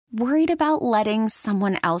Worried about letting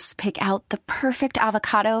someone else pick out the perfect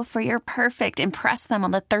avocado for your perfect impress them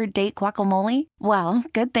on the third date guacamole? Well,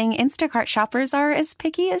 good thing Instacart shoppers are as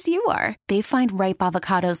picky as you are. They find ripe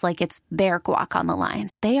avocados like it's their guac on the line.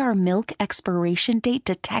 They are milk expiration date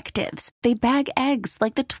detectives. They bag eggs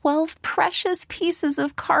like the 12 precious pieces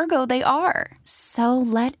of cargo they are. So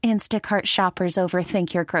let Instacart shoppers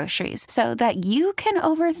overthink your groceries so that you can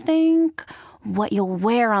overthink what you'll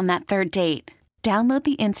wear on that third date. Download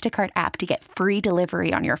the Instacart app to get free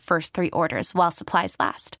delivery on your first 3 orders while supplies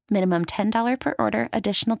last. Minimum $10 per order.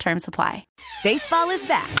 Additional terms apply. Baseball is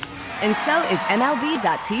back, and so is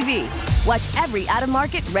MLB.tv. Watch every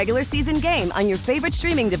out-of-market regular season game on your favorite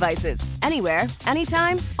streaming devices. Anywhere,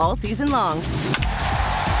 anytime, all season long.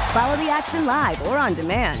 Follow the action live or on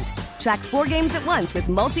demand. Track 4 games at once with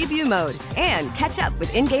multi-view mode and catch up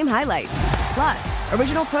with in-game highlights. Plus,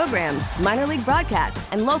 original programs, minor league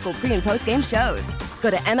broadcasts, and local pre- and post-game shows. Go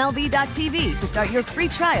to MLB.tv to start your free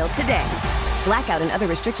trial today. Blackout and other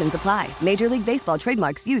restrictions apply. Major League Baseball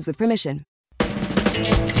trademarks used with permission.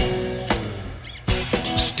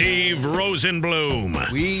 Steve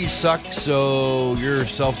Rosenblum. We suck, so your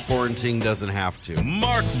self-quarantine doesn't have to.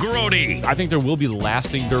 Mark Grody. I think there will be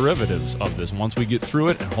lasting derivatives of this once we get through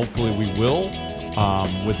it, and hopefully we will,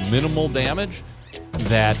 with minimal damage,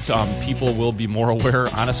 that people will be more aware,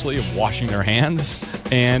 honestly, of washing their hands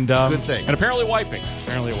and good thing. And apparently wiping.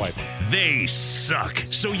 They suck,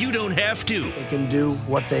 so you don't have to. They can do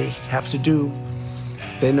what they have to do.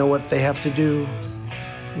 They know what they have to do.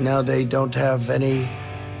 Now they don't have any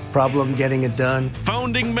problem getting it done.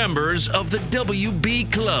 Founding members of the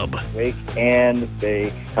WB Club. Wake and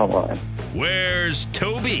bake. Come on. Where's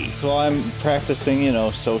Toby? So I'm practicing,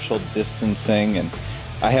 social distancing, and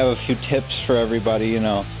I have a few tips for everybody,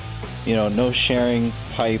 no sharing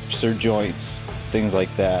pipes or joints, things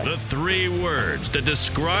like that. The 3 words that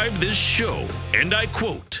describe this show, and I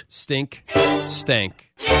quote, stink,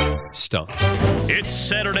 stank, stunk. It's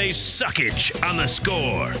Saturday Suckage on The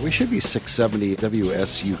Score. We should be 670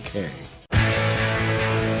 WSUK.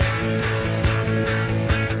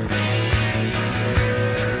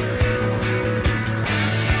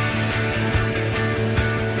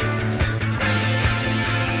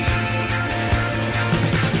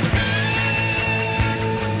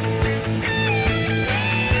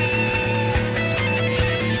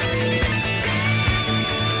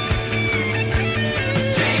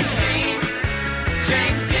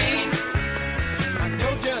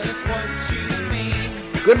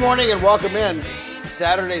 Good morning and welcome in.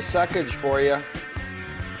 Saturday Suckage for you.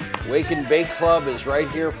 Wake and Bake Club is right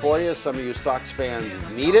here for you. Some of you Sox fans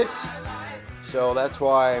need it. So that's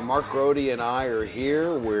why Mark Grody and I are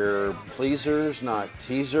here. We're pleasers, not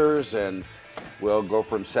teasers, and we'll go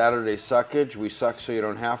from Saturday Suckage. We suck so you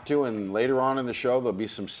don't have to. And later on in the show, there'll be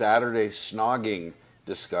some Saturday snogging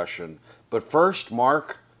discussion. But first,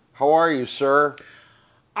 Mark, how are you, sir?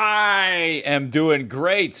 I am doing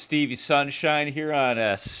great, Stevie Sunshine, here on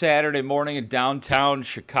a Saturday morning in downtown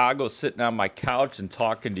Chicago, sitting on my couch and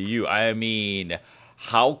talking to you. I mean,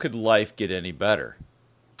 how could life get any better?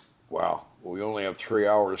 Wow. We only have 3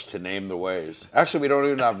 hours to name the ways. Actually, we don't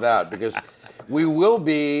even have that because we will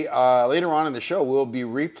be, later on in the show, we'll be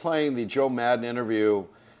replaying the Joe Madden interview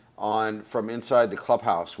from inside the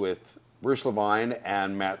clubhouse with Bruce Levine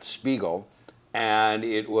and Matt Spiegel. And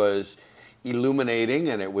it was illuminating,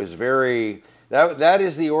 and it was very, that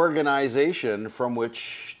is the organization from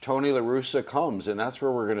which Tony La Russa comes, and that's where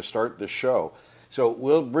we're going to start the show. So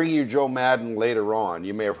we'll bring you Joe Madden later on.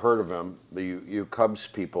 You may have heard of him, you Cubs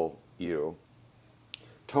people, you.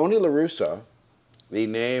 Tony La Russa, the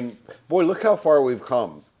name, boy, look how far we've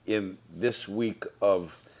come in this week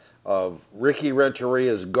of Ricky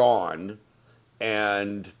Renteria's gone.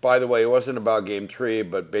 And by the way, it wasn't about Game 3,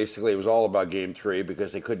 but basically it was all about Game 3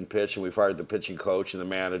 because they couldn't pitch and we fired the pitching coach and the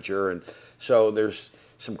manager. And so there's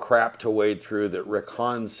some crap to wade through that Rick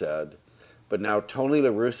Hahn said. But now Tony La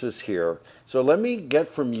Russa's here. So let me get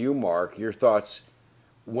from you, Mark, your thoughts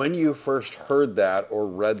when you first heard that or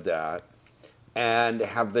read that, and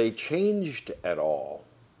have they changed at all?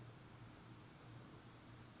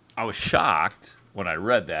 I was shocked when I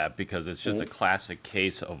read that because it's just a classic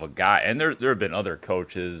case of a guy. And there have been other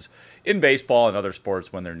coaches in baseball and other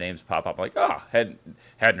sports when their names pop up like, hadn't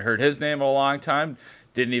heard his name in a long time,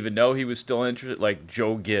 didn't even know he was still interested, like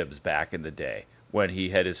Joe Gibbs back in the day when he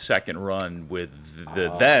had his second run with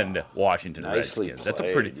the then Washington Redskins. That's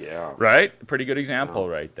a pretty good example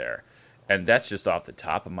right there. And that's just off the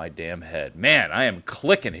top of my damn head. Man, I am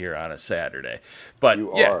clicking here on a Saturday. But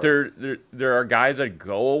there are guys that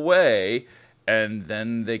go away and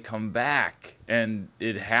then they come back. And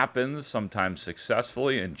it happens sometimes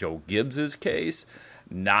successfully. In Joe Gibbs's case,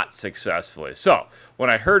 not successfully. So when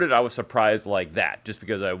I heard it, I was surprised like that, just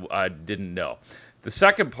because I didn't know. The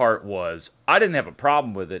second part was I didn't have a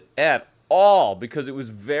problem with it at all because it was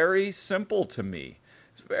very simple to me.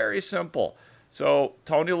 It's very simple. So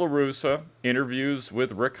Tony La Russa interviews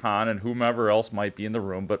with Rick Hahn and whomever else might be in the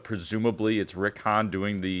room, but presumably it's Rick Hahn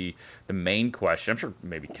doing the main question. I'm sure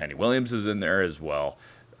maybe Kenny Williams is in there as well.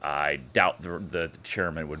 I doubt the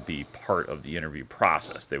chairman would be part of the interview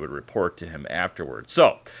process. They would report to him afterwards.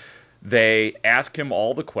 So they ask him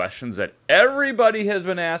all the questions that everybody has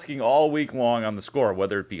been asking all week long on The Score,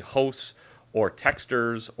 whether it be hosts or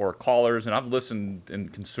texters or callers, and I've listened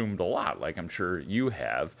and consumed a lot, like I'm sure you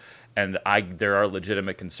have, and there are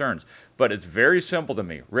legitimate concerns. But it's very simple to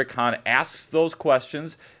me. Rick Hahn asks those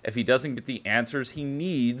questions. If he doesn't get the answers he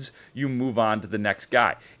needs, you move on to the next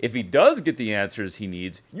guy. If he does get the answers he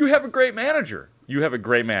needs, you have a great manager. You have a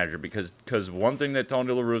great manager because one thing that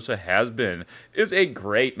Tony La Russa has been is a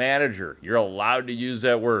great manager. You're allowed to use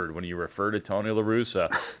that word when you refer to Tony La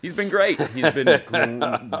Russa. He's been great. He's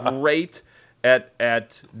been great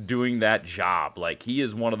at doing that job. Like, he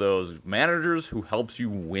is one of those managers who helps you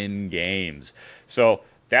win games. So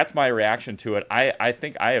that's my reaction to it. I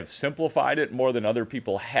think I have simplified it more than other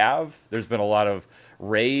people have. There's been a lot of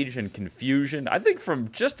rage and confusion, I think,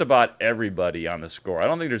 from just about everybody on The Score. I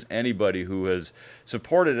don't think there's anybody who has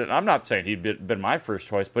supported it. I'm not saying he'd been my first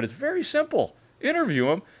choice, but it's very simple. Interview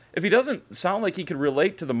him. If he doesn't sound like he could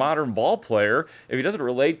relate to the modern ball player, if he doesn't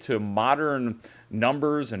relate to modern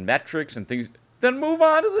numbers and metrics and things, then move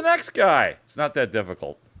on to the next guy. It's not that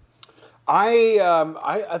difficult.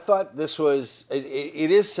 I thought this was,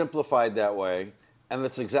 it is simplified that way, and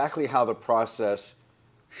that's exactly how the process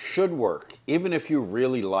should work. Even if you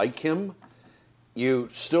really like him, you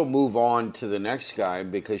still move on to the next guy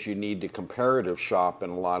because you need to comparative shop in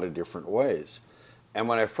a lot of different ways. And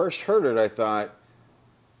when I first heard it, I thought,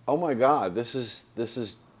 oh my God, this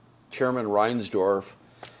is Chairman Reinsdorf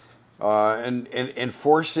and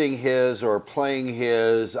enforcing his or playing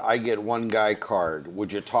his I get one guy card,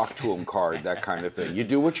 would you talk to him card, that kind of thing. You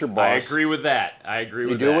do what your boss... I agree with that.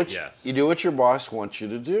 Yes. You do what your boss wants you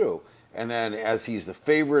to do. And then as he's the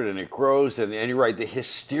favorite and it grows, and you're right, the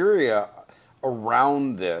hysteria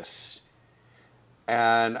around this,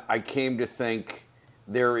 and I came to think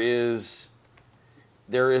there is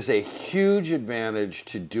a huge advantage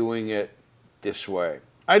to doing it this way.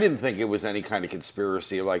 I didn't think it was any kind of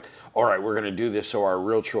conspiracy like, all right, we're going to do this so our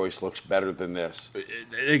real choice looks better than this.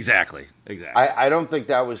 Exactly. I don't think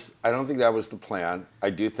that was the plan. I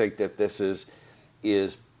do think that this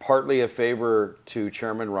is partly a favor to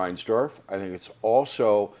Chairman Reinsdorf. I think it's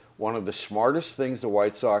also one of the smartest things the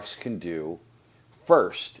White Sox can do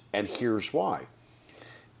first, and here's why.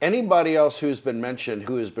 Anybody else who's been mentioned,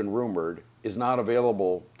 who has been rumored, is not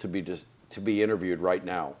available to be interviewed right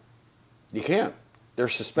now. You can't. They're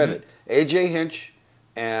suspended. A.J. Hinch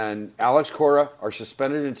and Alex Cora are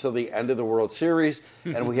suspended until the end of the World Series,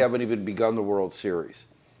 and we haven't even begun the World Series.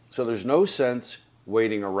 So there's no sense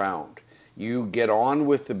waiting around. You get on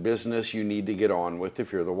with the business you need to get on with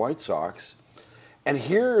if you're the White Sox. And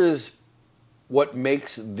here is what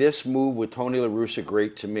makes this move with Tony La Russa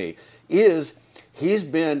great to me, is he's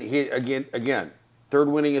been, again, third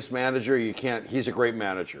winningest manager. He's a great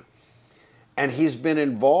manager. And he's been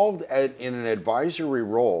involved in an advisory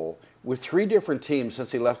role with 3 different teams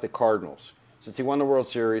since he left the Cardinals. Since he won the World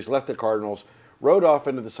Series, left the Cardinals, rode off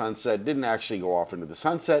into the sunset, didn't actually go off into the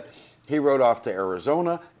sunset. He rode off to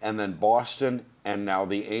Arizona and then Boston and now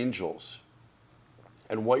the Angels.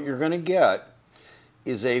 And what you're going to get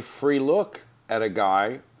is a free look at a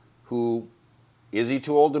guy who, is he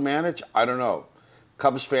too old to manage? I don't know.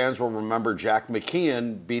 Cubs fans will remember Jack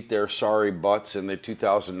McKeon beat their sorry butts in the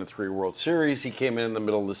 2003 World Series. He came in the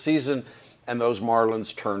middle of the season, and those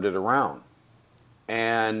Marlins turned it around.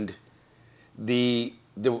 And the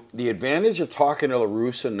advantage of talking to La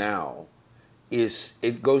Russa now is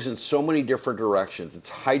it goes in so many different directions. It's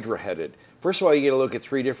hydra-headed. First of all, you get to look at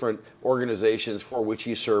 3 different organizations for which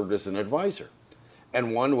he served as an advisor.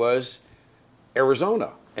 And one was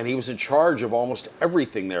Arizona. And he was in charge of almost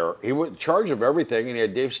everything there. He was in charge of everything, and he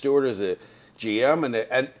had Dave Stewart as a GM,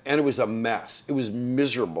 and it was a mess. It was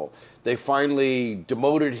miserable. They finally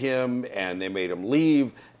demoted him, and they made him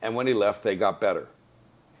leave, and when he left, they got better.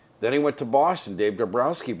 Then he went to Boston. Dave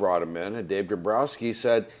Dombrowski brought him in, and Dave Dombrowski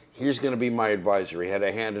said, here's going to be my advisor. He had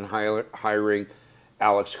a hand in hiring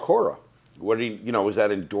Alex Cora. Was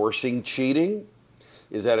that endorsing cheating?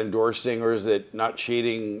 Is that endorsing, or is it not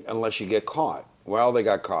cheating unless you get caught? Well, they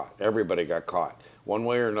got caught. Everybody got caught. one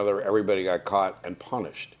way or another, everybody got caught and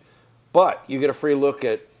punished. But you get a free look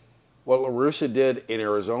at what La Russa did in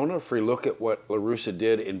Arizona, free look at what La Russa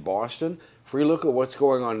did in Boston, free look at what's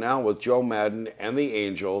going on now with Joe Madden and the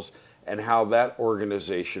Angels and how that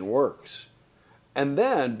organization works. And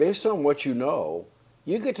then, based on what you know,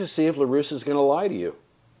 you get to see if La Russa is going to lie to you.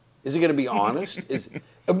 Is he going to be honest? Is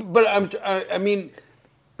he going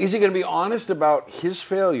to be honest about his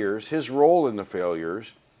failures, his role in the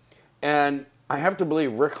failures? And I have to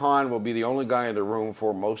believe Rick Hahn will be the only guy in the room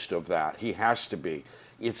for most of that. He has to be.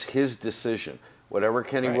 It's his decision. Whatever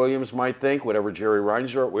Kenny Williams might think, whatever Jerry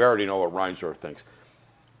Reinsdorf, we already know what Reinsdorf thinks.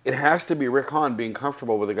 It has to be Rick Hahn being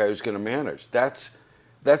comfortable with the guy who's going to manage. That's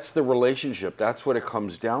the relationship. That's what it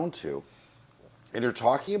comes down to. And you're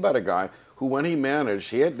talking about a guy who, when he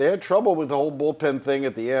managed, they had trouble with the whole bullpen thing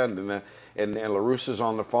at the end, and La Russa's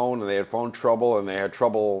on the phone, and they had phone trouble, and they had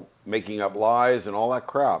trouble making up lies and all that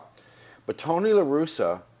crap. But Tony La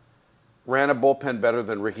Russa ran a bullpen better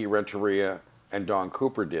than Ricky Renteria and Don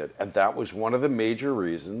Cooper did, and that was one of the major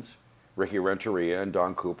reasons Ricky Renteria and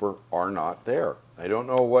Don Cooper are not there. I don't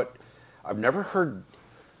know what. I've never heard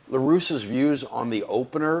La Russa's views on the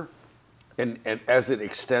opener and as it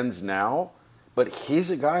extends now, but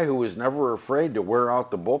he's a guy who was never afraid to wear out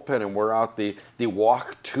the bullpen and wear out the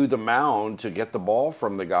walk to the mound to get the ball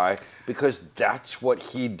from the guy, because that's what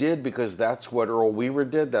he did, because that's what Earl Weaver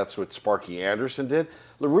did, that's what Sparky Anderson did.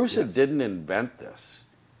 La Russa didn't invent this,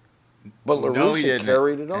 but La Russa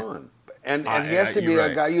carried it on. And he has to be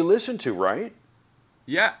a guy you listen to, right?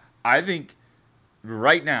 Yeah, I think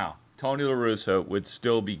right now, Tony La Russa would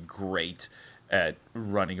still be great at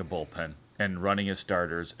running a bullpen and running his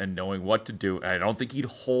starters and knowing what to do. I don't think he'd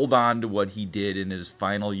hold on to what he did in his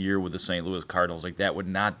final year with the St. Louis Cardinals. Like, that would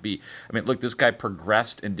not be. I mean, look, this guy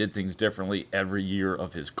progressed and did things differently every year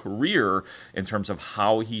of his career in terms of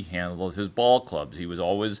how he handled his ball clubs. He was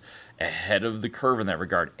always ahead of the curve in that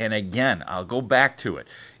regard. And again, I'll go back to it.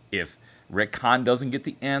 If Rick Hahn doesn't get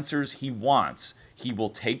the answers he wants, he will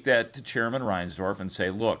take that to Chairman Reinsdorf and say,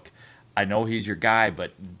 look, I know he's your guy,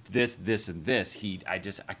 but this, and this,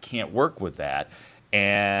 I can't work with that.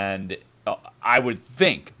 And I would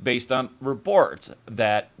think, based on reports,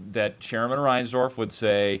 that Chairman Reinsdorf would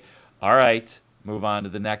say, all right, move on to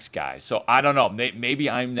the next guy. So I don't know. Maybe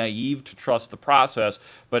I'm naive to trust the process,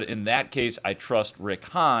 but in that case, I trust Rick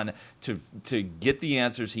Hahn to get the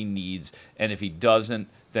answers he needs, and if he doesn't,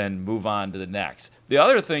 then move on to the next. The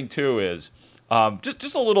other thing, too, is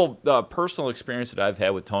just a little personal experience that I've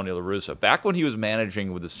had with Tony La Russa. Back when he was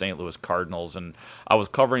managing with the St. Louis Cardinals, and I was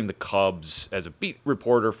covering the Cubs as a beat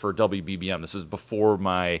reporter for WBBM. This is before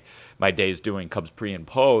my days doing Cubs pre and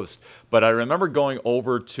post. But I remember going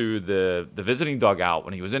over to the visiting dugout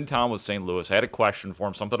when he was in town with St. Louis. I had a question for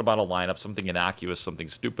him, something about a lineup, something innocuous, something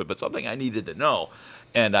stupid, but something I needed to know.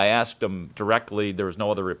 And I asked him directly. There was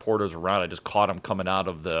no other reporters around. I just caught him coming out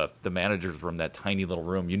of the manager's room, that tiny little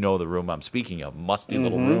room. You know the room I'm speaking of, musty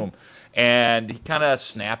little room. And he kind of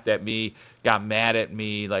snapped at me, got mad at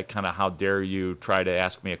me, like, kind of, how dare you try to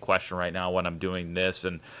ask me a question right now when I'm doing this?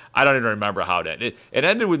 And I don't even remember how it ended. It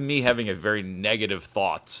ended with me having a very negative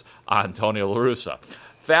thoughts on Tony La Russa.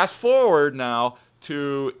 Fast forward now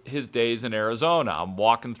to his days in Arizona. I'm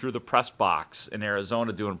walking through the press box in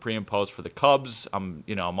Arizona doing pre and post for the Cubs. I'm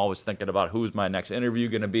always thinking about who's my next interview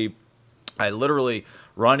going to be. I literally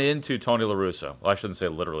run into Tony La Russa. Well, I shouldn't say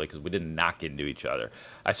literally, because we didn't knock into each other.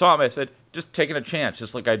 I saw him. I said, just taking a chance,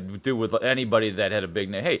 just like I do with anybody that had a big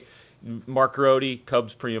name. Hey, Mark Grote,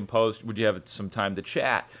 Cubs pre and post, would you have some time to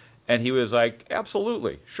chat? And he was like,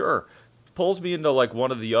 absolutely, sure. Pulls me into like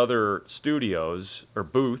one of the other studios or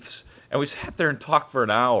booths, and we sat there and talked for an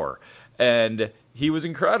hour. And he was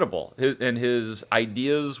incredible, and his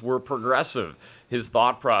ideas were progressive. His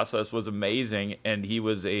thought process was amazing, and he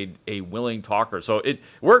was a willing talker. So it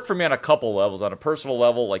worked for me on a couple levels. On a personal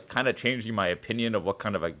level, like kind of changing my opinion of what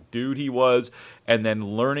kind of a dude he was, and then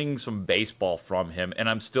learning some baseball from him. And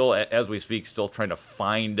I'm still, as we speak, still trying to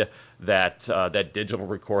find that digital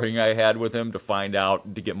recording I had with him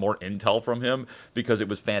to get more intel from him, because it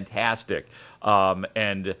was fantastic.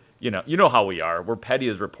 And you know how we are. We're petty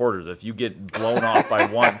as reporters. If you get blown off by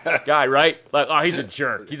one guy, right? Like, oh, he's a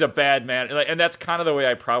jerk. He's a bad man. And that's kind of the way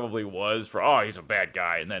I probably was for, oh, he's a bad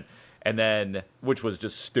guy. And then, which was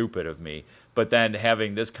just stupid of me. But then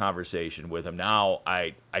having this conversation with him now,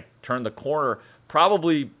 I turned the corner,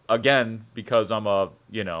 probably, again, because I'm a,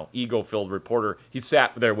 ego-filled reporter. He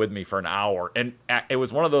sat there with me for an hour. And it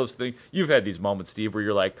was one of those things. You've had these moments, Steve, where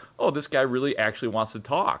you're like, oh, this guy really actually wants to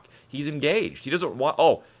talk. He's engaged. He doesn't want,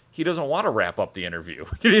 he doesn't want to wrap up the interview.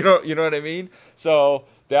 You know what I mean? So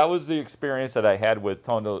that was the experience that I had with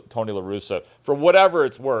Tony La Russa, for whatever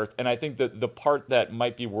it's worth. And I think that the part that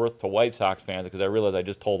might be worth to White Sox fans, because I realize I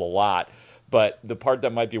just told a lot, but the part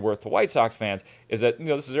that might be worth to White Sox fans is that,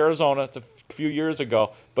 this is Arizona. It's a few years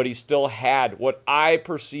ago, but he still had what I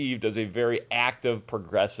perceived as a very active,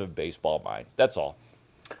 progressive baseball mind. That's all.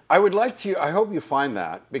 I hope you find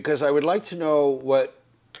that, because I would like to know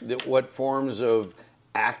what forms of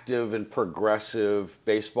active and progressive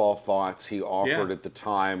baseball thoughts he offered at the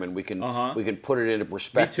time, and we can put it into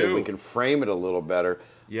perspective. We can frame it a little better.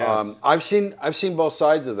 Yes. I've seen both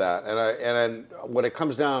sides of that, and when it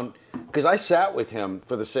comes down, because I sat with him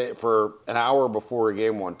for an hour before a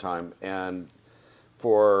game one time, and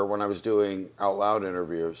for when I was doing out loud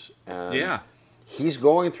interviews, and he's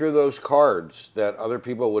going through those cards that other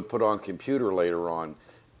people would put on computer later on,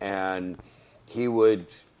 and he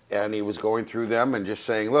was going through them and just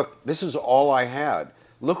saying, look, this is all I had.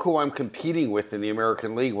 Look who I'm competing with in the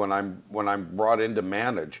American League when I'm brought in to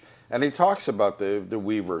manage. And he talks about the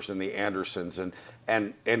Weavers and the Andersons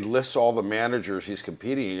and lists all the managers he's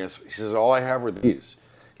competing against. He says, all I have are these.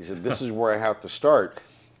 He said, this is where I have to start.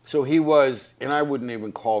 So he was, and I wouldn't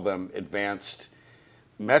even call them advanced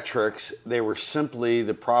metrics. They were simply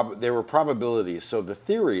they were probabilities. So the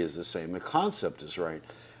theory is the same. The concept is right.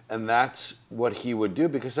 And that's what he would do,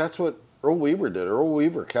 because that's what Earl Weaver did. Earl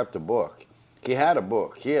Weaver kept a book. He had a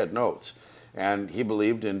book. He had notes. And he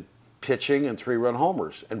believed in pitching and 3-run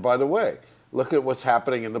homers. And by the way, look at what's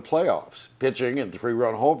happening in the playoffs. Pitching and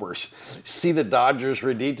 3-run homers. See the Dodgers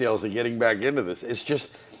for details of getting back into this. It's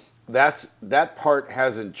just that part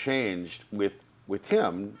hasn't changed with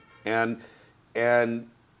him. And then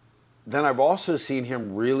I've also seen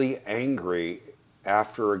him really angry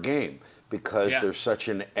after a game, because there's such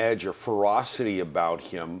an edge, a ferocity about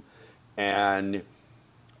him. And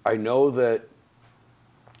I know that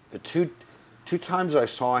the two times I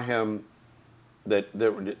saw him,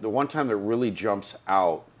 the one time that really jumps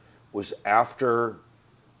out was after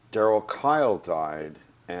Darryl Kile died,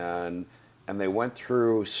 and they went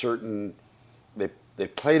through they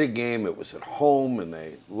played a game, it was at home, and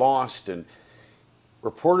they lost, and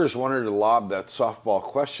reporters wanted to lob that softball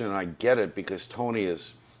question, and I get it, because Tony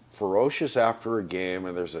is ferocious after a game,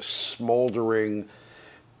 and there's a smoldering,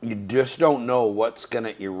 you just don't know what's going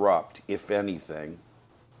to erupt, if anything.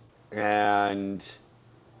 And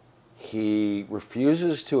he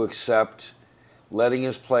refuses to accept letting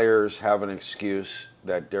his players have an excuse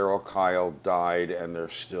that Darryl Kile died and they're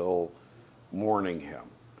still mourning him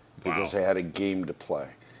because they had a game to play.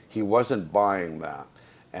 He wasn't buying that.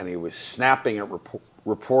 And he was snapping at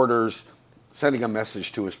reporters, sending a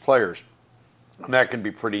message to his players. And that can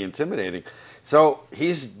be pretty intimidating. So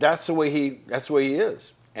that's the way he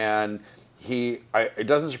is. And it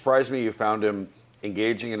doesn't surprise me you found him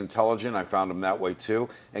engaging and intelligent. I found him that way too.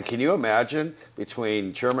 And can you imagine,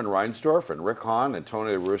 between Chairman Reinsdorf and Rick Hahn and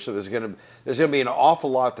Tony La Russa, there's going to be an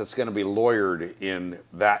awful lot that's going to be lawyered in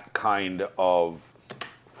that kind of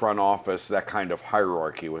front office, that kind of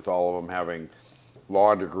hierarchy, with all of them having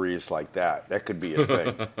law degrees like that. That could be a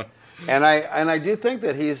thing. And I do think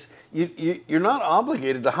that you're not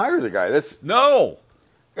obligated to hire the guy. No.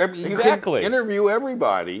 I mean, exactly. You can interview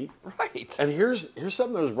everybody. Right. And here's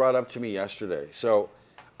something that was brought up to me yesterday. So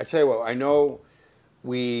I tell you what, I know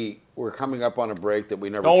we're coming up on a break that we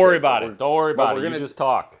never Don't worry about it. Don't worry about it. You just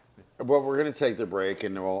talk. Well, we're going to take the break,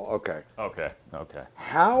 and okay. Okay.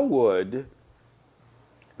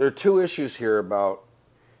 There are two issues here about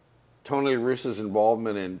Tony La Russa's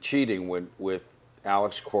involvement in cheating with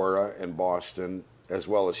Alex Cora in Boston, as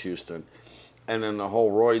well as Houston, and then the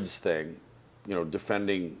whole Roids thing,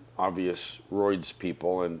 defending obvious Roids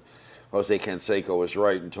people, and Jose Canseco was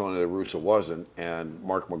right and Tony La Russa wasn't, and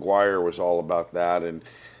Mark McGuire was all about that, and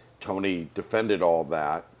Tony defended all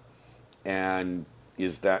that. And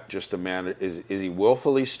is that just is he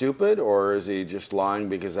willfully stupid, or is he just lying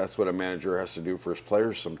because that's what a manager has to do for his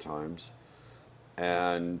players sometimes?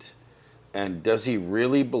 And does he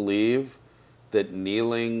really believe that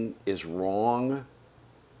kneeling is wrong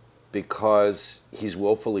because he's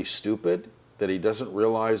willfully stupid, that he doesn't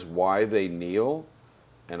realize why they kneel?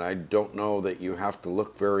 And I don't know that you have to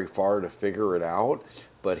look very far to figure it out,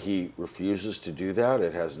 but he refuses to do that.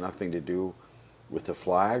 It has nothing to do with the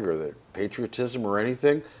flag or the patriotism or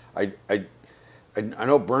anything. I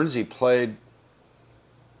know Bernsey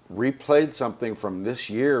replayed something from this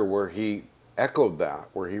year where he echoed that,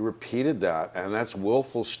 where he repeated that, and that's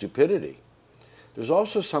willful stupidity. There's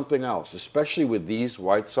also something else, especially with these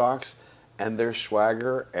White Sox and their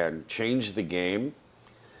swagger and change the game.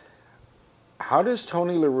 How does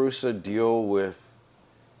Tony La Russa deal with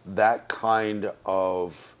that kind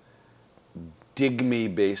of dig me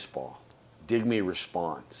baseball, dig me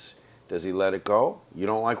response? Does he let it go? You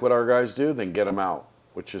don't like what our guys do? Then get them out,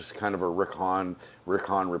 which is kind of a Rick Hahn. Rick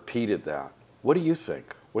Hahn repeated that. What do you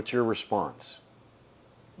think? What's your response?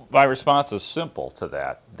 My response is simple to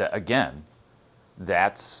that. Again,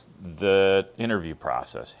 that's the interview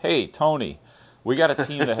process. Hey, Tony, we got a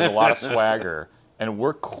team that has a lot of swagger, and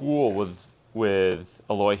we're cool with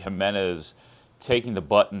Eloy Jimenez taking the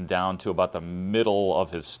button down to about the middle of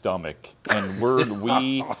his stomach, and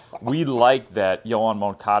we like that Yoan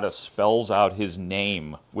Moncada spells out his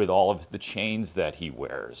name with all of the chains that he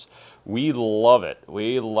wears. We love it.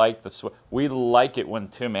 We like it when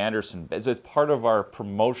Tim Anderson, as it's part of our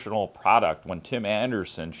promotional product, when Tim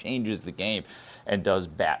Anderson changes the game and does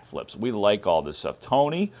bat flips. We like all this stuff.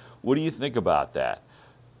 Tony, what do you think about that?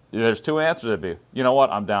 There's two answers to be. You know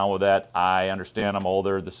what? I'm down with that. I understand I'm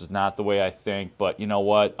older. This is not the way I think, but you know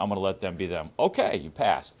what? I'm going to let them be them. Okay, you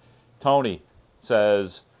passed. Tony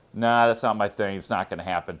says, nah, that's not my thing. It's not going to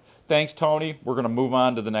happen. Thanks, Tony. We're going to move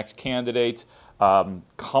on to the next candidate. Come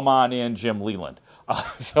on in, Jim Leland.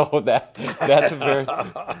 So that's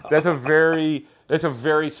a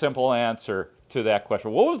very simple answer to that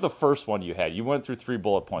question. What was the first one you had? You went through 3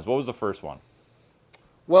 bullet points. What was the first one?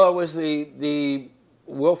 Well, it was the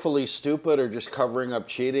willfully stupid or just covering up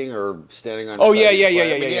cheating or standing on. Oh, yeah.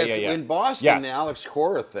 In Boston, yes. The Alex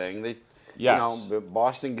Cora thing,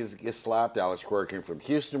 Boston gets slapped. Alex Cora came from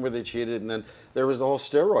Houston where they cheated, and then there was the whole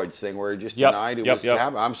steroids thing where he just denied it was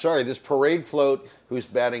happening. I'm sorry, this parade float who's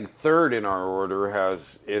batting third in our order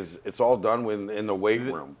it's all done in the weight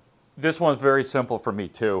room. This one's very simple for me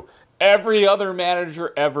too. Every other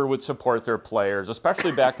manager ever would support their players,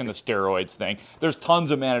 especially back in the steroids thing. There's tons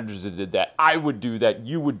of managers that did that. I would do that.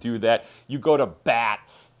 You would do that. You go to bat,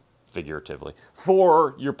 figuratively,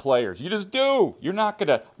 for your players. You just do. You're not going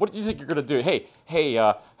to. What do you think you're going to do? Hey,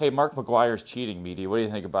 Mark McGwire's cheating, media. What do you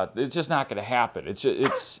think about it? It's just not going to happen.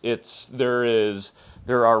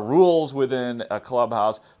 There are rules within a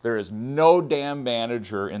clubhouse. There is no damn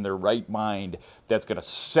manager in their right mind that's going to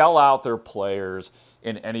sell out their players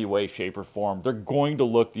in any way, shape, or form. They're going to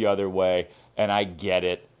look the other way, and I get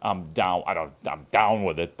it. I'm down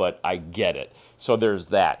with it, but I get it. So there's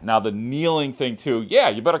that. Now the kneeling thing too. Yeah,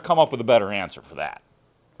 you better come up with a better answer for that,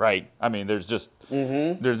 right? I mean, there's just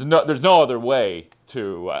there's no other way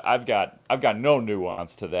to. I've got no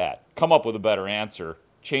nuance to that. Come up with a better answer.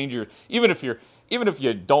 Change your even if you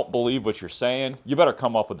don't believe what you're saying, you better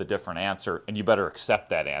come up with a different answer, and you better accept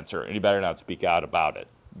that answer, and you better not speak out about it,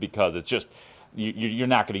 because it's just you're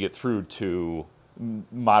not going to get through to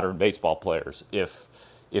modern baseball players if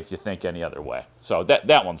you think any other way. So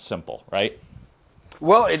that one's simple, right?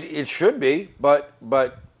 Well, it should be, but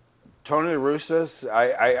Tony La Russa's,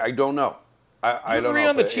 I don't know. I don't agree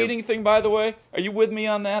know on the cheating thing, by the way? Are you with me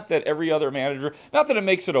on that? That every other manager, not that it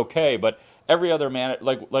makes it okay, but every other manager,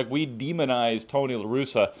 like we demonize Tony La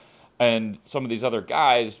Russa and some of these other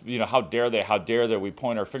guys, how dare they, we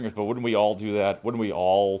point our fingers, but wouldn't we all do that? Wouldn't we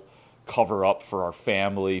all cover up for our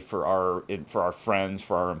family, for our friends,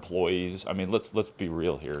 for our employees? I mean, let's be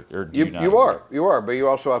real here. You are, but you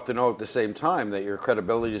also have to know at the same time that your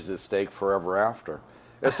credibility is at stake forever after.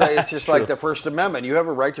 It's just like the First Amendment. You have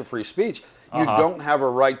a right to free speech. You don't have a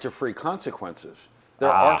right to free consequences.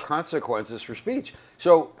 There are consequences for speech.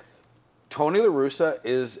 So Tony La Russa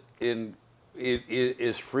is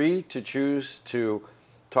free to choose to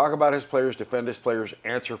talk about his players, defend his players,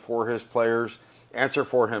 answer for his players, answer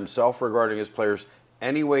for himself regarding his players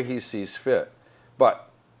any way he sees fit. But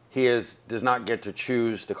he does not get to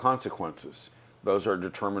choose the consequences. Those are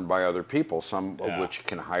determined by other people, some of which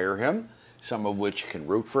can hire him, some of which can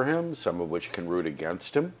root for him, some of which can root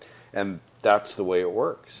against him. And that's the way it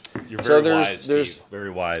works. You're very wise, Steve. Very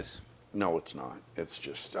wise. No, it's not. It's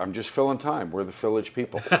just, I'm just filling time. We're the Village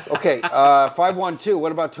people. Okay, 512,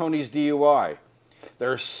 what about Tony's DUI?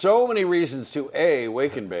 There are so many reasons to A,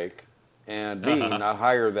 wake and bake, and B, not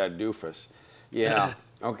hire that doofus. Yeah.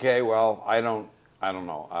 Okay. Well, I don't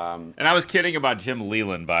know. And I was kidding about Jim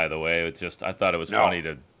Leland, by the way. It's just I thought it was funny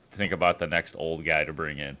to think about the next old guy to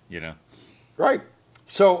bring in. Right.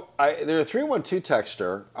 So there are 312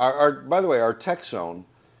 texter. By the way, our tech zone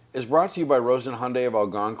is brought to you by Rosen Hyundai of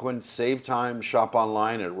Algonquin. Save time. Shop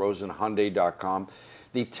online at rosenhyundai.com.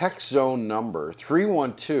 The tech zone number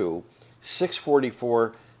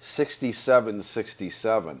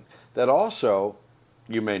 312-644-6767. That also,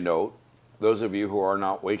 you may note, those of you who are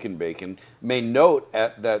not wake and bacon, may note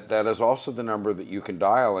that is also the number that you can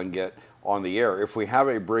dial and get on the air. If we have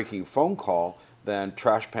a breaking phone call, then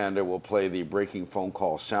Trash Panda will play the breaking phone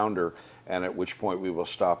call sounder, and at which point we will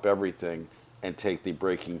stop everything and take the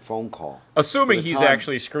breaking phone call. Assuming he's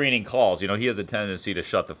actually screening calls. He has a tendency to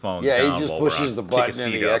shut the phone down. Yeah, he just pushes the button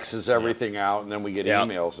and he X's everything out, and then we get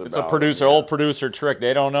emails about it. It's a old producer trick.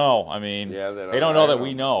 They don't know. I mean, they don't know that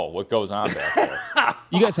we know what goes on back there.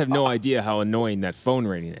 You guys have no idea how annoying that phone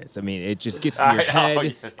ringing is. I mean, it just gets in your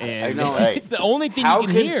head, and it's the only thing you can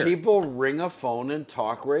hear. How can people ring a phone and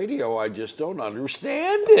talk radio? I just don't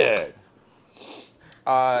understand it.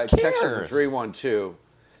 Text from 312.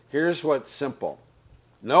 Here's what's simple.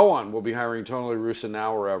 No one will be hiring Tony La Russa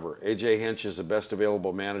now or ever. A.J. Hinch is the best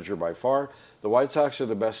available manager by far. The White Sox are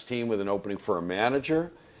the best team with an opening for a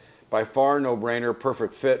manager. By far, no-brainer,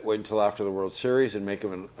 perfect fit. Wait until after the World Series and make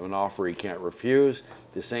him an offer he can't refuse.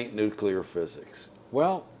 This ain't nuclear physics.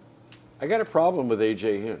 Well, I got a problem with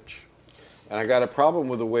A.J. Hinch. And I got a problem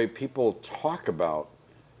with the way people talk about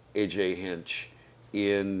A.J. Hinch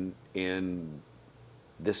in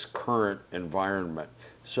this current environment.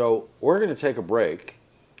 So we're going to take a break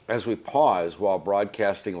as we pause while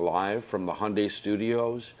broadcasting live from the Hyundai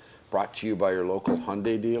Studios, brought to you by your local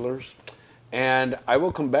Hyundai dealers. And I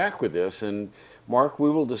will come back with this, and Mark,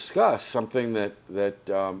 we will discuss something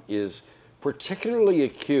that is particularly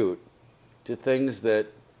acute to things that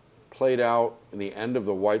played out in the end of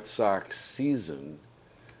the White Sox season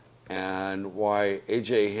and why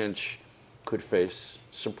A.J. Hinch could face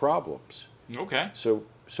some problems. Okay. So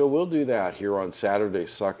we'll do that here on Saturday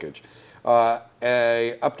Suckage.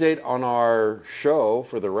 A update on our show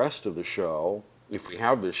for the rest of the show. If we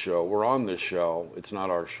have this show, we're on this show. It's not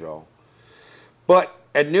our show. But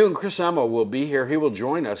at noon, Chris Emma will be here. He will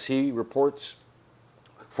join us. He reports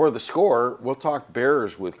for The Score. We'll talk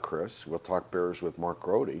Bears with Chris. We'll talk Bears with Mark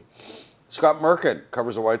Grody. Scott Merkin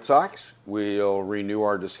covers the White Sox. We'll renew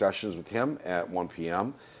our discussions with him at 1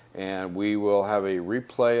 p.m. And we will have a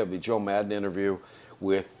replay of the Joe Madden interview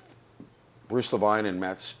with Bruce Levine and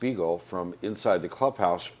Matt Spiegel from inside the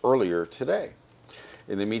clubhouse earlier today.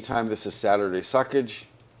 In the meantime, this is Saturday Suckage,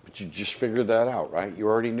 but you just figured that out, right? You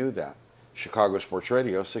already knew that. Chicago Sports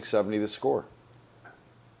Radio, 670 The Score.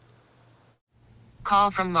 Call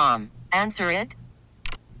from mom. Answer it.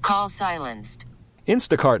 Call silenced.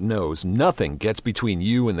 Instacart knows nothing gets between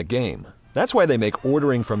you and the game. That's why they make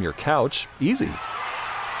ordering from your couch easy.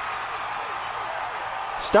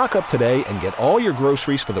 Stock up today and get all your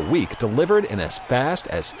groceries for the week delivered in as fast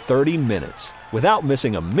as 30 minutes without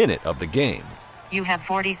missing a minute of the game. You have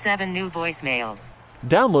 47 new voicemails.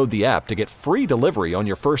 Download the app to get free delivery on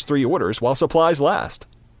your first 3 orders while supplies last.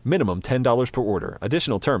 Minimum $10 per order.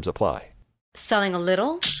 Additional terms apply. Selling a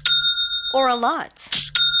little or a lot?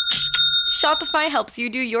 Shopify helps you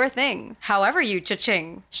do your thing, however you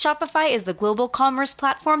cha-ching. Shopify is the global commerce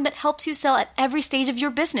platform that helps you sell at every stage of your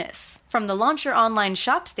business. From the launch your online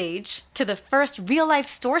shop stage, to the first real-life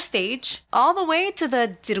store stage, all the way to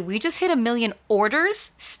the did we just hit 1 million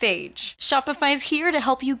orders stage. Shopify's here to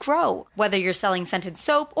help you grow. Whether you're selling scented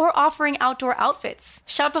soap or offering outdoor outfits,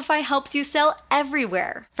 Shopify helps you sell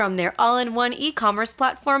everywhere. From their all-in-one e-commerce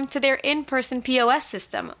platform to their in-person POS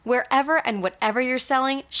system, wherever and whatever you're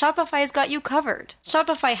selling, Shopify's got you covered.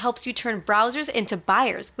 Shopify helps you turn browsers into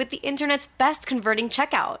buyers with the internet's best converting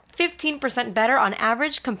checkout. 15% better on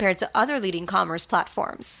average compared to other leading commerce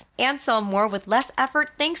platforms. And sell more with less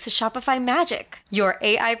effort thanks to Shopify Magic, your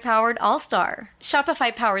AI-powered all-star.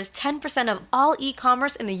 Shopify powers 10% of all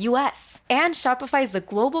e-commerce in the U.S. And Shopify is the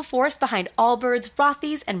global force behind Allbirds,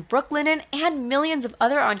 Rothy's, and Brooklinen, and millions of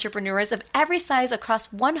other entrepreneurs of every size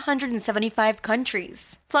across 175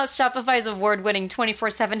 countries. Plus, Shopify's award-winning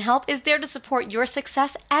 24/7 help is there to support your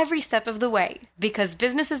success every step of the way. Because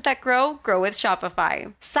businesses that grow with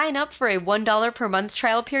Shopify. Sign up for a $1 per month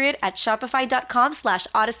trial period at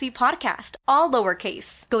shopify.com/Odyssey Podcast, all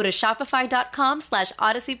lowercase. Go to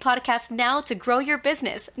shopify.com/Odyssey Podcast now to grow your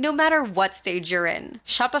business, no matter what stage you're in.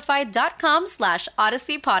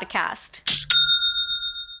 Shopify.com/Odyssey Podcast.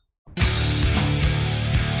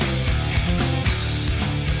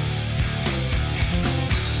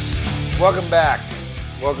 Welcome back.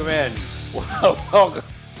 Welcome in.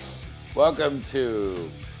 Welcome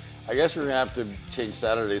to, I guess we're going to have to change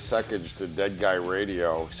Saturday Suckage to Dead Guy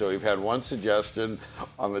Radio. So we've had one suggestion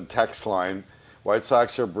on the text line. White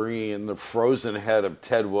Sox are bringing in the frozen head of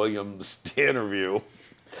Ted Williams to interview.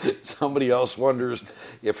 Somebody else wonders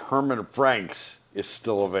if Herman Franks is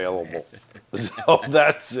still available. So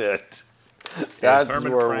that's it. That's where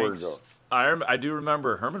we're going. I do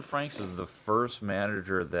remember Herman Franks is the first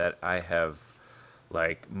manager that I have,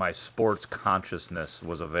 like, my sports consciousness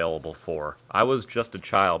was available for. I was just a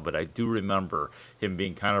child, but I do remember him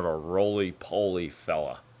being kind of a roly-poly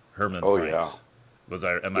fella, Herman Franks. Yeah.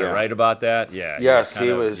 Am I right about that? Yeah. Yes,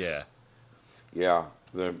 he was. Yeah.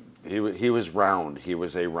 He was round. He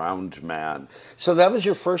was a round man. So that was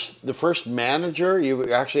the first manager.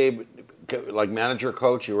 You actually, like manager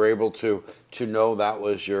coach, you were able to know that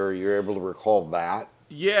was you're able to recall that.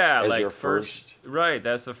 Yeah, as like your first. Right,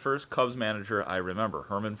 that's the first Cubs manager I remember,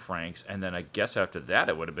 Herman Franks, and then I guess after that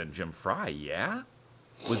it would have been Jim Fry. Yeah,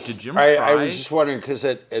 did Jim Fry? I was just wondering because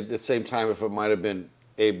at the same time if it might have been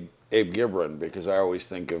Abe Gibron, because I always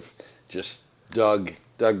think of just Doug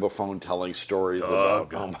Buffone telling stories about.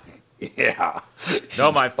 God. Yeah.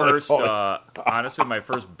 No, my first, honestly, my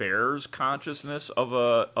first Bears consciousness of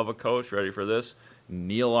a coach. Ready for this?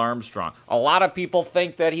 Neil Armstrong. A lot of people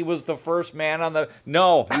think that he was the first man on the.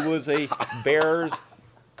 No, he was a Bears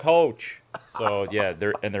coach. So yeah,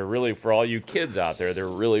 there really, for all you kids out there, there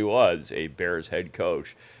really was a Bears head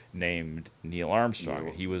coach named Neil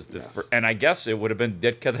Armstrong. He was the first, and I guess it would have been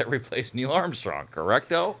Ditka that replaced Neil Armstrong. Correct,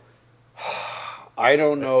 though? I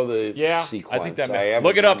don't know the sequence. I think that.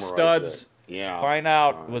 Look it up, studs. Yeah. Find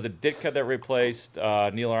out, was it Ditka that replaced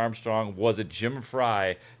Neil Armstrong? Was it Jim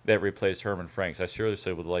Fry that replaced Herman Franks? I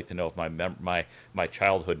seriously would like to know if my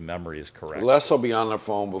childhood memory is correct. Les will be on the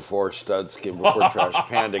phone before Trash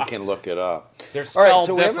Panda can look it up. They're spelled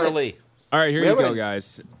differently. All right, here you go,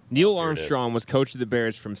 guys. Neil Armstrong was coach of the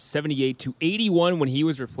Bears from 78 to 81 when he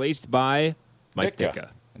was replaced by Mike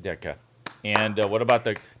Ditka. And what about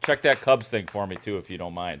check that Cubs thing for me too, if you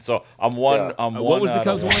don't mind. So I'm one. What was the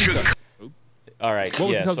Cubs one? All right. What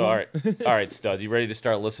was the Cubs one? All right, studs. You ready to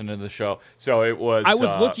start listening to the show? So it was. I was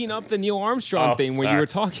looking up the Neil Armstrong thing when you were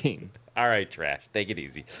talking. All right, Trash. Take it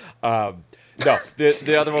easy. No,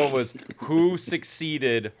 the other one was who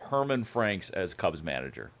succeeded Herman Franks as Cubs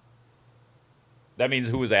manager. That means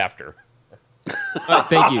who was after.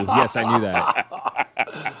 Thank you. Yes, I knew that.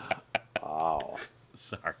 Wow.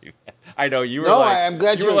 Sorry, man. I know you were. No, I'm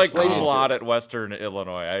glad you were like cum laude at Western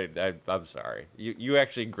Illinois. I'm sorry. You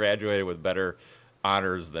actually graduated with better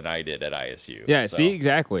honors than I did at ISU. Yeah. So, see,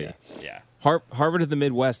 exactly. Yeah. Harvard of the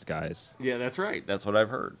Midwest, guys. Yeah, that's right. That's what I've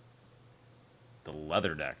heard. The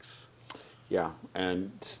Leathernecks. Yeah,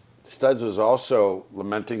 and Studs was also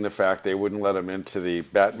lamenting the fact they wouldn't let him into the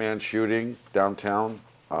Batman shooting downtown,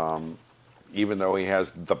 even though he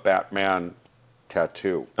has the Batman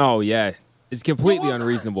tattoo. Oh yeah. It's completely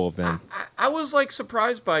unreasonable of them. I was like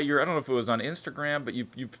surprised by I don't know if it was on Instagram, but you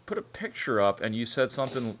put a picture up and you said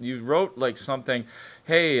something, you wrote like something,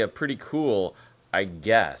 hey, pretty cool, I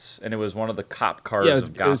guess. And it was one of the cop cars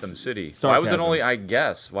of Gotham City. Sarcasm. Why was it only I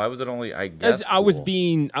guess? Why was it only I guess? I was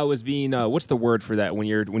being what's the word for that when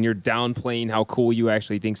you're downplaying how cool you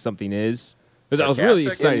actually think something is? Because I was really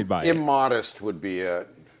excited by it. Immodest would be it.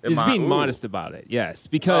 Is being modest about it, yes.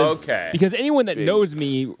 Because anyone that knows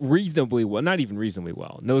me reasonably well, not even reasonably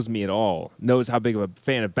well, knows me at all, knows how big of a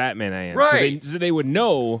fan of Batman I am. Right. So they would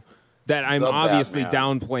know that I'm obviously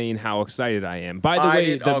downplaying how excited I am. By the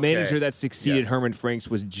way, the manager that succeeded Herman Franks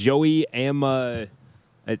was Joey Amalfitano.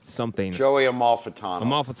 Joey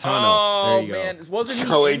Amalfitano. There you go. Man, wasn't he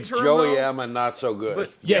Joey Amma not so good.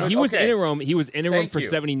 He was interim. He was interim for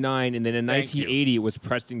 79, and then in 1980 it was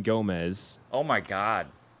Preston Gomez. Oh my God.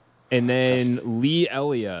 And then Lee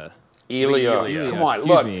Elia. Come on,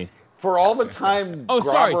 look. For all the time,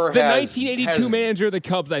 sorry. Grobber The 1982 manager of the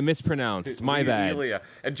Cubs, I mispronounced. My bad.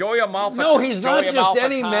 And Joey Amalfitano. No, he's not just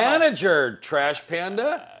any manager, Trash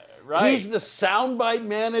Panda. Right. He's the soundbite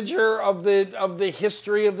manager of the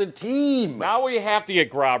history of the team. Now we have to get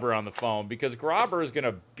Grobber on the phone because Grobber is going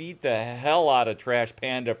to beat the hell out of Trash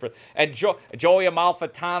Panda. And Joey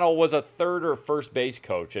Amalfitano was a third or first base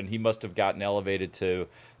coach, and he must have gotten elevated to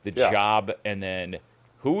the job. And then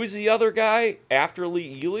who was the other guy after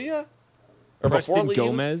Lee Elia? Preston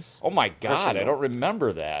Gomez. Oh my God, I don't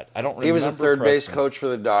remember that. He was a third base coach for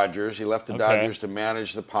the Dodgers. He left the Dodgers to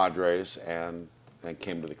manage the Padres and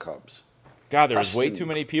came to the Cubs. God, there was way too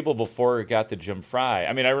many people before it got to Jim Fry.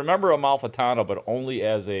 I mean, I remember Amalfitano, but only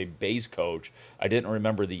as a base coach. I didn't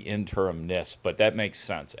remember the interimness, but that makes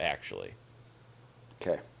sense, actually.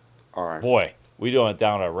 Okay. All right. Boy, we went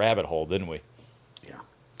down a rabbit hole, didn't we?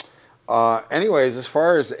 Yeah. Anyways, as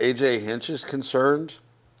far as A.J. Hinch is concerned,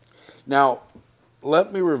 now,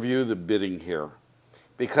 let me review the bidding here.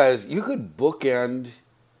 Because you could bookend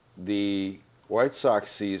the White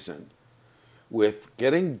Sox season with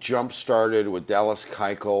getting jump-started with Dallas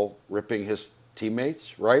Keuchel ripping his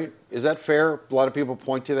teammates, right? Is that fair? A lot of people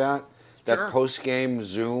point to that post-game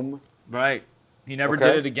Zoom. Right. He never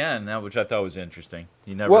did it again, which I thought was interesting.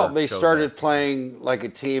 They started playing like a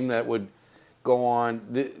team that would go on.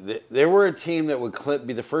 They were a team that would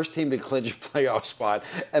be the first team to clinch a playoff spot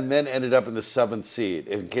and then ended up in the 7th seed,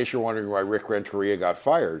 in case you're wondering why Rick Renteria got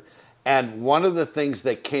fired. And one of the things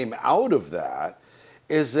that came out of that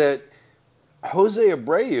is that Jose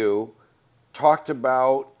Abreu talked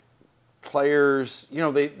about players,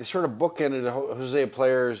 they sort of bookended Jose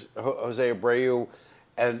Abreu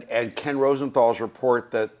and Ken Rosenthal's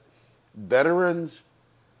report that veterans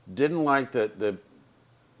didn't like that the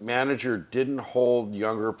manager didn't hold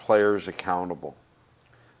younger players accountable.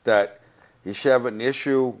 That you should have an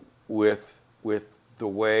issue with the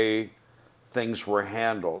way things were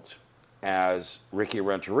handled, as Ricky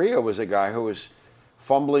Renteria was a guy who was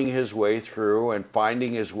fumbling his way through and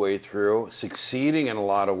finding his way through, succeeding in a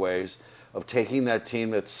lot of ways of taking that team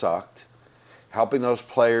that sucked, helping those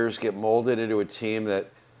players get molded into a team that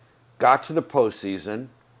got to the postseason,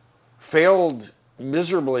 failed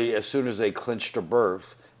miserably as soon as they clinched a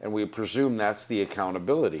berth, and we presume that's the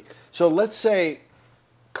accountability. So let's say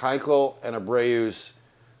Keuchel and Abreu's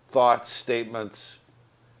thoughts, statements,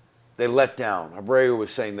 they let down. Abreu was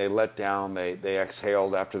saying they let down, they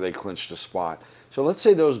exhaled after they clinched a spot. So let's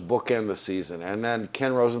say those bookend the season, and then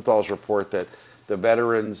Ken Rosenthal's report that the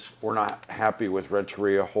veterans were not happy with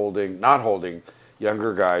Renteria not holding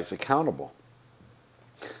younger guys accountable.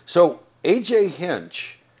 So A.J.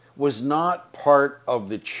 Hinch was not part of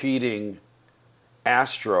the cheating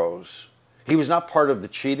Astros. He was not part of the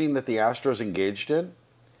cheating that the Astros engaged in.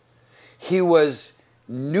 He was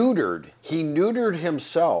neutered. He neutered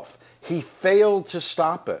himself. He failed to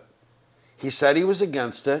stop it. He said he was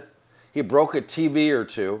against it. He broke a TV or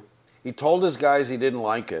two. He told his guys he didn't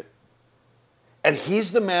like it. And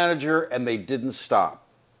he's the manager, and they didn't stop.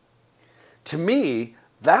 To me,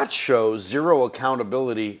 that shows zero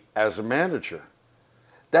accountability as a manager.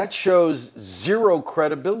 That shows zero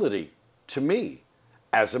credibility to me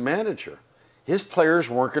as a manager. His players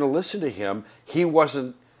weren't going to listen to him. He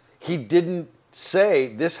didn't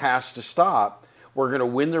say, this has to stop. We're going to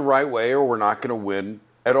win the right way, or we're not going to win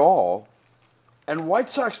at all. And White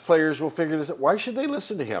Sox players will figure this out. Why should they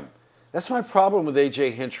listen to him? That's my problem with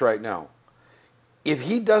A.J. Hinch right now. If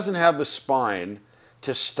he doesn't have the spine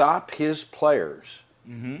to stop his players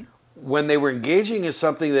when they were engaging in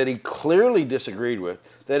something that he clearly disagreed with,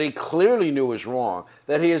 that he clearly knew was wrong,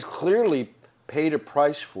 that he has clearly paid a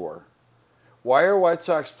price for, why are White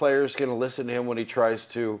Sox players going to listen to him when he tries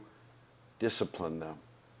to discipline them?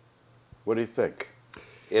 What do you think?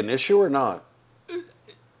 An issue or not?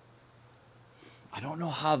 I don't know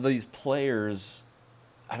how these players,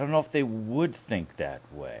 I don't know if they would think that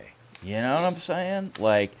way. You know what I'm saying?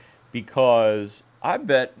 Because I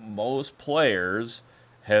bet most players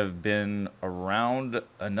have been around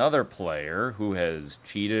another player who has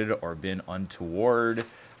cheated or been untoward,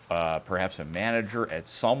 perhaps a manager at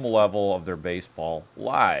some level of their baseball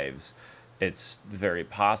lives. It's very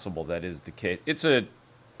possible that is the case. It's a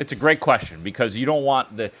great question, because you don't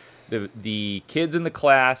want the kids in the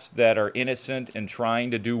class that are innocent and trying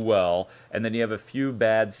to do well, and then you have a few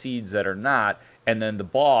bad seeds that are not, and then the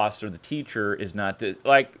boss or the teacher is not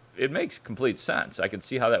it makes complete sense. I can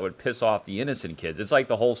see how that would piss off the innocent kids. It's like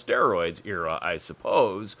the whole steroids era, I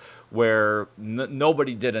suppose, where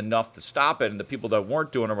nobody did enough to stop it, and the people that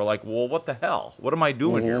weren't doing it were like, well, what the hell? What am I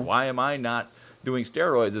doing here? Why am I not doing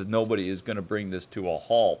steroids if nobody is going to bring this to a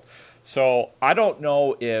halt? So I don't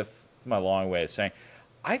know if, my long way of saying,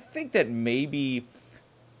 I think that maybe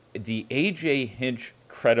the A.J. Hinch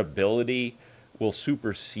credibility will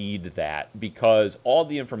supersede that, because all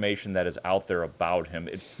the information that is out there about him,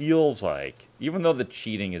 it feels like, even though the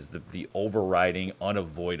cheating is the overriding,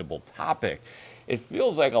 unavoidable topic, it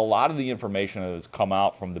feels like a lot of the information that has come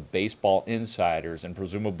out from the baseball insiders, and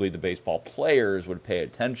presumably the baseball players would pay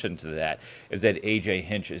attention to that, is that A.J.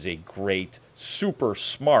 Hinch is a great, super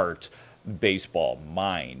smart baseball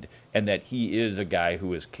mind, and that he is a guy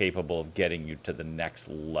who is capable of getting you to the next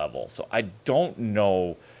level. So I don't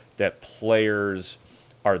know that players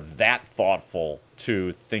are that thoughtful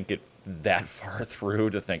to think it that far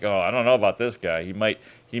through, to think, oh, I don't know about this guy.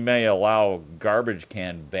 He may allow garbage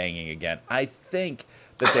can banging again. I think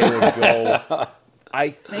that they would go I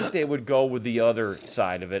think they would go with the other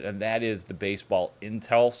side of it, and that is the baseball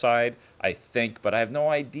intel side, I think, but I have no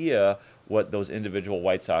idea what those individual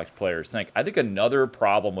White Sox players think. I think another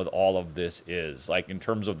problem with all of this is, in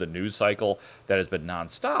terms of the news cycle that has been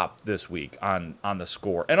nonstop this week on The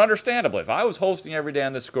Score, and understandably, if I was hosting every day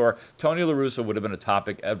on The Score, Tony La Russa would have been a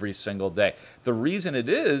topic every single day. The reason it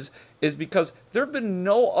is because there have been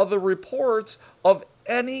no other reports of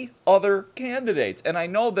any other candidates. And I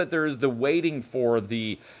know that there is the waiting for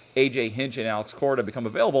the A.J. Hinch and Alex Cora to become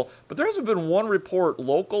available, but there hasn't been one report,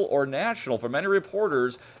 local or national, from any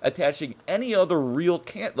reporters attaching any other real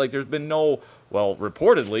there's been no Well,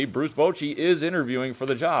 reportedly, Bruce Bochy is interviewing for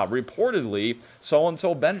the job. Reportedly,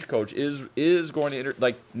 so-and-so bench coach is going to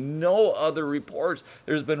like no other reports.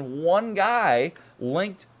 There's been one guy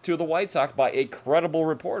linked to the White Sox by a credible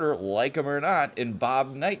reporter, like him or not, in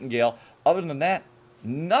Bob Nightingale. Other than that,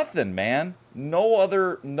 nothing, man. No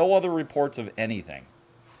other reports of anything.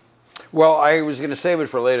 Well, I was going to save it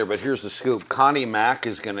for later, but here's the scoop. Connie Mack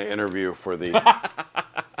is going to interview for the... All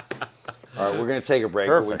right, we're going to take a break.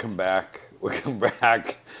 Perfect. When we come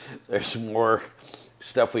back, there's more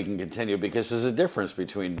stuff we can continue because there's a difference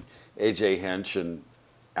between A.J. Hinch and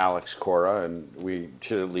Alex Cora, and we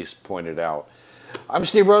should at least point it out. I'm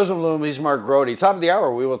Steve Rosenblum. He's Mark Grody. Top of the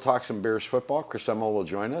hour, we will talk some Bears football. Chris Emmel will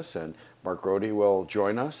join us, and Mark Grody will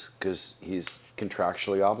join us because he's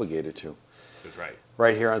contractually obligated to. That's right.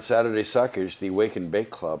 Right here on Saturday Suckage, the Wake and Bake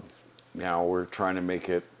Club. Now we're trying to make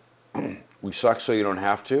it, we suck so you don't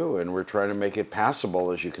have to, and we're trying to make it passable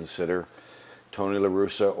as you consider Tony La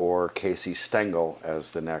Russa or Casey Stengel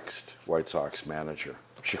as the next White Sox manager.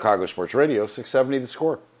 Chicago Sports Radio, 670 The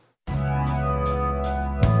Score.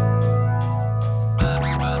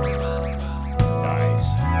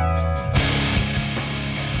 Nice.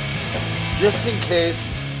 Just in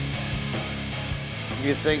case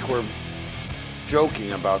you think we're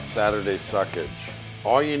joking about Saturday Suckage,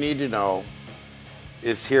 all you need to know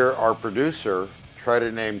is hear our producer try to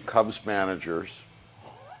name Cubs managers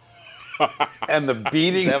and the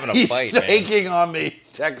beating he's taking on the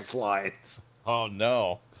text lines. Oh,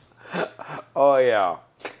 no. Oh, yeah.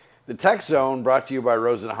 The Text Zone, brought to you by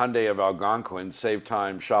Rosen Hyundai of Algonquin. Save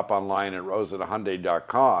time, shop online at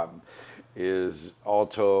rosenhyundai.com, is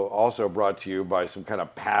also brought to you by some kind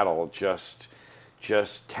of paddle just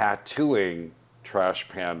tattooing Trash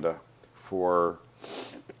Panda for...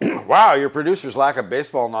 Wow, your producer's lack of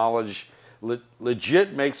baseball knowledge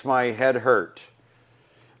legit makes my head hurt.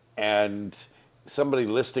 And somebody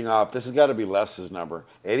listing off, this has got to be Les's number.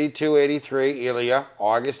 82, 83, Ilya.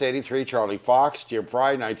 August 83, Charlie Fox. Jim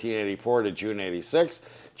Fry, 1984 to June 86.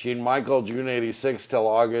 Gene Michael, June 86 till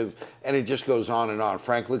August. And it just goes on and on.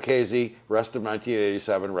 Frank Lucchese, rest of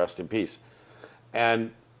 1987, rest in peace.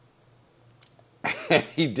 And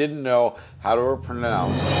he didn't know how to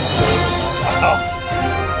pronounce.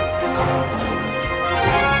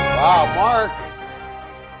 Wow, Mark.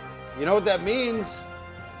 You know what that means?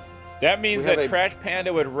 That means that Trash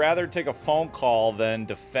Panda would rather take a phone call than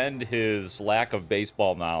defend his lack of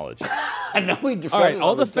baseball knowledge. I know he defended. All right,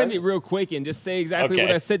 I'll defend it real quick and just say exactly what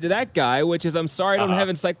I said to that guy, which is I'm sorry I don't have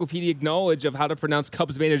encyclopedic knowledge of how to pronounce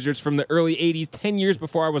Cubs managers from the early 80s, 10 years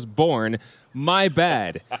before I was born. My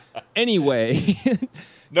bad. Anyway.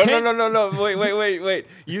 No. Wait.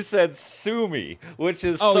 You said sue me, which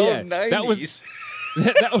is so 90s.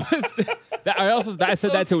 I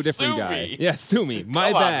said that to a different guy. Yeah, sue me.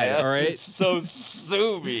 My bad. Man. All right. So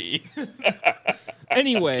sue me.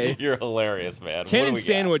 Anyway, you're hilarious, man. Cannon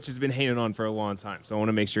Sandwich has been hanging on for a long time, so I want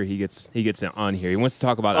to make sure he gets on here. He wants to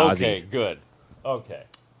talk about Ozzy. Okay, good. Okay.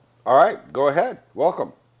 All right, go ahead.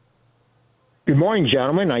 Welcome. Good morning,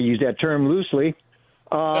 gentlemen. I use that term loosely.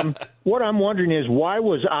 What I'm wondering is why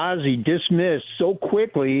was Ozzy dismissed so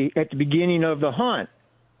quickly at the beginning of the hunt?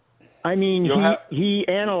 I mean, he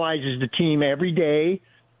analyzes the team every day.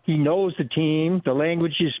 He knows the team. The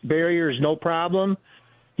language barrier is no problem.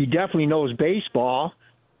 He definitely knows baseball.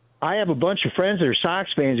 I have a bunch of friends that are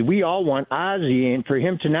Sox fans. We all want Ozzy, and for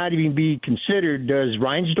him to not even be considered, does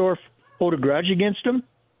Reinsdorf hold a grudge against him?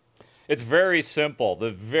 It's very simple.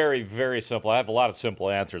 Very, very simple. I have a lot of simple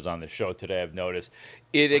answers on the show today, I've noticed.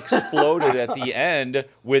 It exploded at the end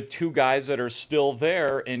with two guys that are still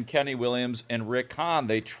there in Kenny Williams and Rick Hahn.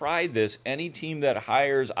 They tried this. Any team that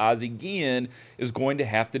hires Ozzie Guillen is going to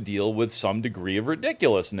have to deal with some degree of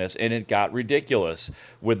ridiculousness, and it got ridiculous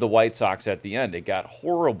with the White Sox at the end. It got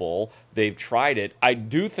horrible. They've tried it. I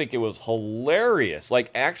do think it was hilarious,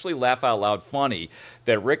 like actually laugh out loud funny,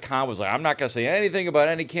 that Rick Hahn was like, I'm not going to say anything about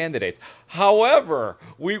any candidates. However,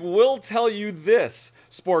 we will tell you this,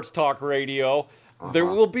 Sports Talk Radio, there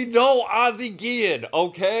will be no Ozzie Guillen,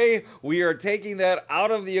 okay? We are taking that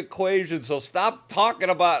out of the equation, so stop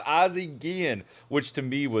talking about Ozzie Guillen, which to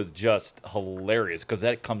me was just hilarious because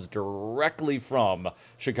that comes directly from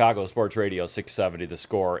Chicago Sports Radio 670 The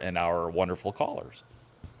Score and our wonderful callers.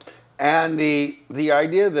 And the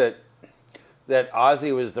idea that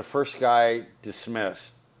Ozzy was the first guy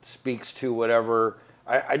dismissed speaks to whatever.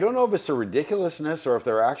 I don't know if it's a ridiculousness or if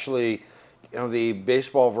they're actually, the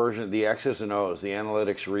baseball version of the X's and O's, the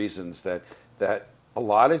analytics reasons that a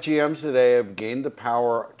lot of GMs today have gained the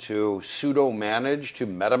power to pseudo-manage, to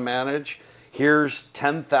meta-manage. Here's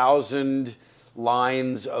 10,000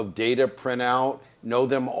 lines of data printout. know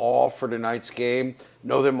them all for tonight's game,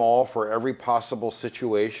 know them all for every possible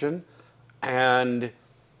situation. And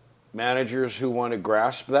managers who want to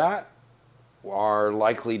grasp that are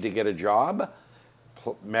likely to get a job.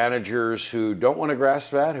 Managers who don't want to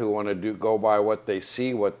grasp that, who want to go by what they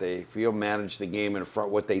see, what they feel, manage the game in front,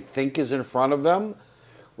 what they think is in front of them,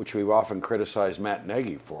 which we've often criticized Matt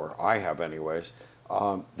Nagy for, I have anyways,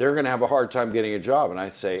 they're going to have a hard time getting a job. And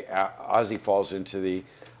I'd say Ozzie falls into the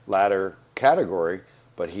latter category,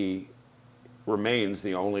 but he remains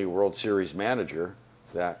the only World Series manager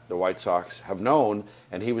that the White Sox have known,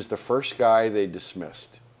 and he was the first guy they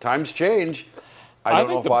dismissed. Times change. I don't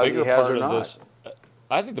know if Ozzie has or not.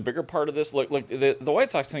 I think the bigger part of this, look, the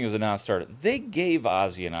White Sox thing is a non-starter. They gave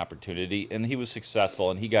Ozzie an opportunity, and he was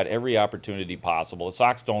successful, and he got every opportunity possible. The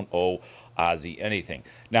Sox don't owe Ozzie anything.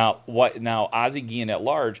 Now Ozzie Guillen at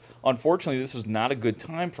large, unfortunately, this is not a good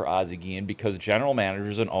time for Ozzie Guillen because general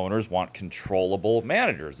managers and owners want controllable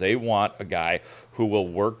managers. They want a guy who will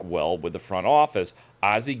work well with the front office.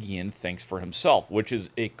 Ozzie Guillen thinks for himself, which is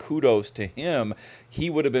a kudos to him. He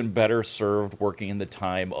would have been better served working in the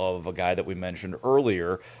time of a guy that we mentioned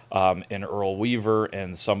earlier, in Earl Weaver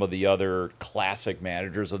and some of the other classic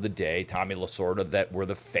managers of the day, Tommy Lasorda, that were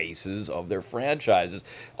the faces of their franchises.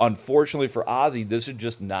 Unfortunately for Ozzie, this is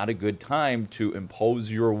just not a good time to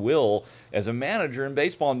impose your will as a manager in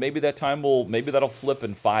baseball, and maybe that'll flip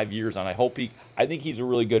in 5 years. And I think he's a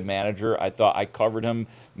really good manager. I covered him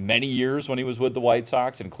many years when he was with the White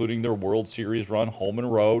Sox, including their World Series run, home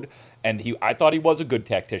and road. And I thought he was a good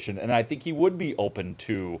tactician, and I think he would be open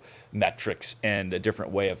to metrics and a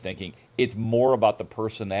different way of thinking. It's more about the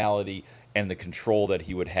personality and the control that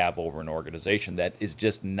he would have over an organization that is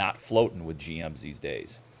just not floating with GMs these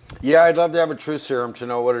days. Yeah, I'd love to have a truth serum to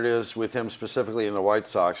know what it is with him specifically in the White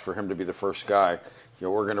Sox for him to be the first guy.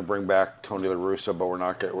 We're going to bring back Tony La Russa, but we're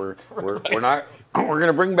not going. We're going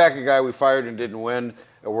to bring back a guy we fired and didn't win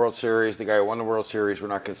a World Series. The guy who won the World Series, we're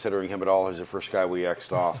not considering him at all as the first guy we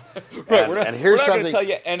X'd off. Right. We're not going to tell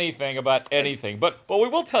you anything about anything, but we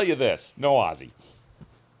will tell you this: no Ozzie.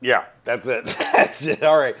 Yeah, that's it. That's it.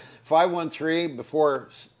 All right. 513. Before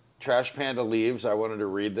Trash Panda leaves, I wanted to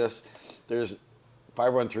read this. There's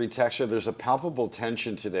 513 texture. There's a palpable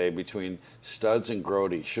tension today between Studs and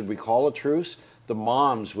Grody. Should we call a truce? The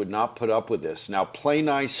moms would not put up with this. Now, play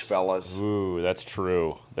nice, fellas. Ooh, that's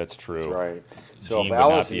true. That's right. So if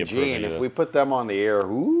Alice and Gene, if we put them on the air,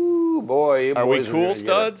 ooh, boy. Are we cool,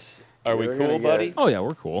 Studs? Are we cool, buddy? Oh, yeah,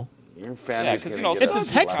 we're cool. Your family's it's the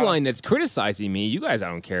text line that's criticizing me. You guys I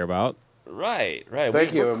don't care about. Right.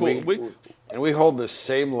 Thank you. Cool. We hold the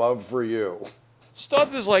same love for you.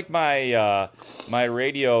 Studs is like my my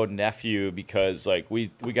radio nephew because we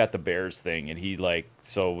got the Bears thing and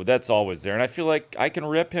so that's always there, and I feel like I can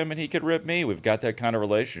rip him and he could rip me. We've got that kind of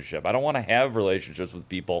relationship. I don't want to have relationships with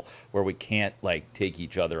people where we can't take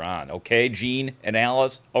each other on. Okay, Gene and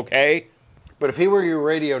Alice. Okay. But if he were your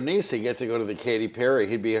radio niece, he'd get to go to the Katy Perry.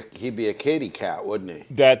 He'd be a Katy cat, wouldn't he?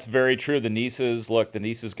 That's very true. The nieces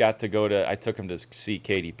got to go to. I took them to see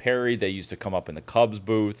Katy Perry. They used to come up in the Cubs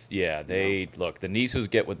booth. Yeah, the nieces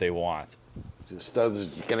get what they want. Studs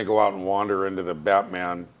is going to go out and wander into the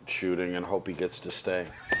Batman shooting and hope he gets to stay.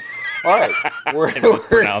 All right,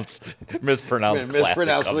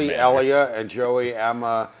 mispronounced Lee Elia and Joey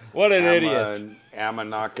Amma. What an idiot! And Amma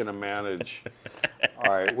not going to manage.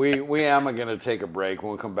 All right, we Amma going to take a break.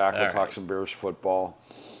 When we come back, we'll talk some Bears football.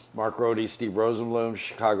 Mark Rohde, Steve Rosenblum,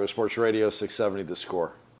 Chicago Sports Radio, 670 The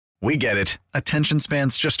Score. We get it. Attention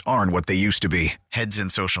spans just aren't what they used to be. Heads in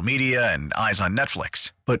social media and eyes on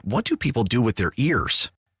Netflix. But what do people do with their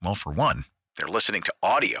ears? Well, for one, they're listening to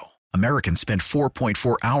audio. Americans spend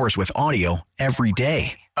 4.4 hours with audio every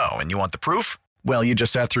day. Oh, and you want the proof? Well, you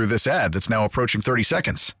just sat through this ad that's now approaching 30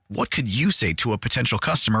 seconds. What could you say to a potential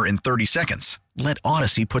customer in 30 seconds? Let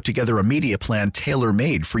Odyssey put together a media plan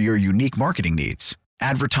tailor-made for your unique marketing needs.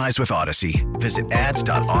 Advertise with Odyssey. Visit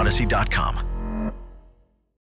ads.odyssey.com.